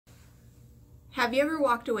Have you ever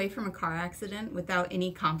walked away from a car accident without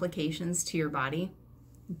any complications to your body?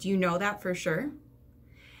 Do you know that for sure?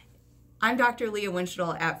 I'm Dr. Leigh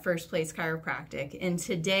at First Place Chiropractic, and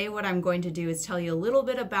today what I'm going to do is tell you a little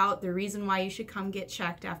bit about the reason why you should come get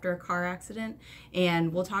checked after a car accident,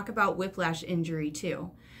 and we'll talk about whiplash injury too.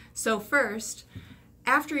 So first,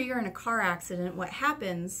 after you're in a car accident, what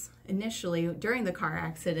happens initially during the car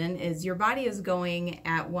accident is your body is going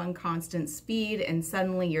at one constant speed and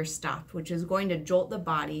suddenly you're stopped, which is going to jolt the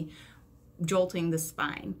body, jolting the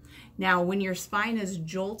spine. Now, when your spine is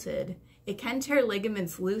jolted, it can tear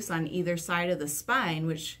ligaments loose on either side of the spine,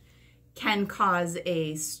 which can cause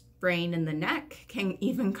a sprain in the neck, can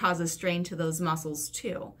even cause a strain to those muscles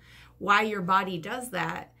too. Why your body does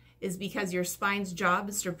that is because your spine's job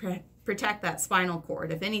is to protect that spinal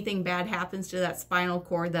cord. If anything bad happens to that spinal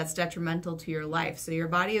cord, that's detrimental to your life. So your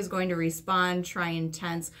body is going to respond, try and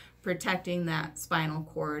tense, protecting that spinal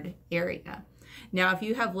cord area. Now, if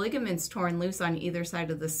you have ligaments torn loose on either side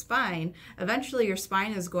of the spine, eventually your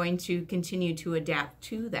spine is going to continue to adapt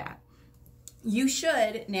to that. You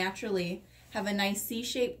should naturally have a nice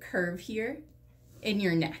C-shaped curve here in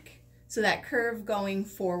your neck. So that curve going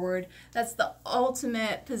forward, that's the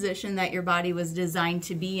ultimate position that your body was designed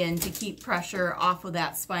to be in to keep pressure off of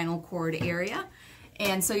that spinal cord area.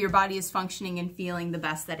 And so your body is functioning and feeling the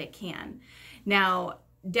best that it can. Now,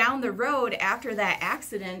 down the road after that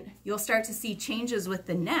accident, you'll start to see changes with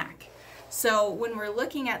the neck. So when we're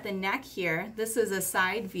looking at the neck here, this is a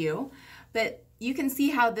side view, but you can see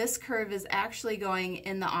how this curve is actually going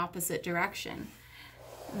in the opposite direction.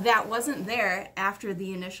 That wasn't there after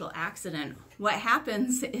the initial accident. What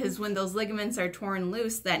happens is when those ligaments are torn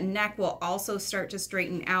loose, that neck will also start to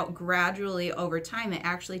straighten out gradually over time. It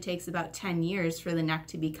actually takes about 10 years for the neck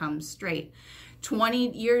to become straight.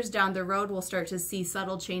 20 years down the road, we'll start to see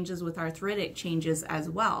subtle changes with arthritic changes as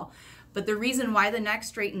well. But the reason why the neck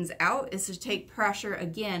straightens out is to take pressure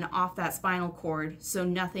again off that spinal cord so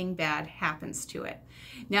nothing bad happens to it.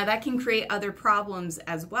 Now that can create other problems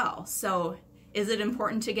as well. So is it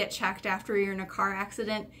important to get checked after you're in a car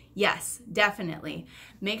accident? Yes, definitely.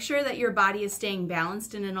 Make sure that your body is staying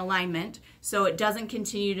balanced and in alignment so it doesn't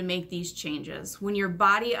continue to make these changes. When your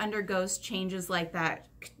body undergoes changes like that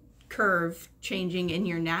curve changing in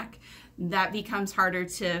your neck, that becomes harder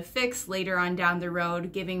to fix later on down the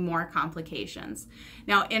road, giving more complications.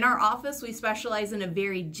 Now, in our office, we specialize in a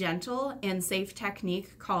very gentle and safe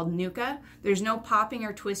technique called NUCA. There's no popping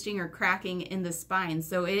or twisting or cracking in the spine,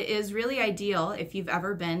 so it is really ideal if you've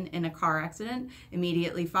ever been in a car accident,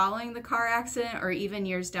 immediately following the car accident, or even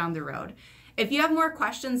years down the road. If you have more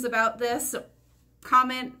questions about this,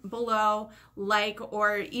 comment below, like,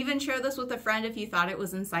 or even share this with a friend if you thought it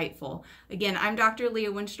was insightful. Again, I'm Dr. Leigh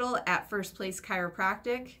at First Place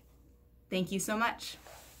Chiropractic. Thank you so much.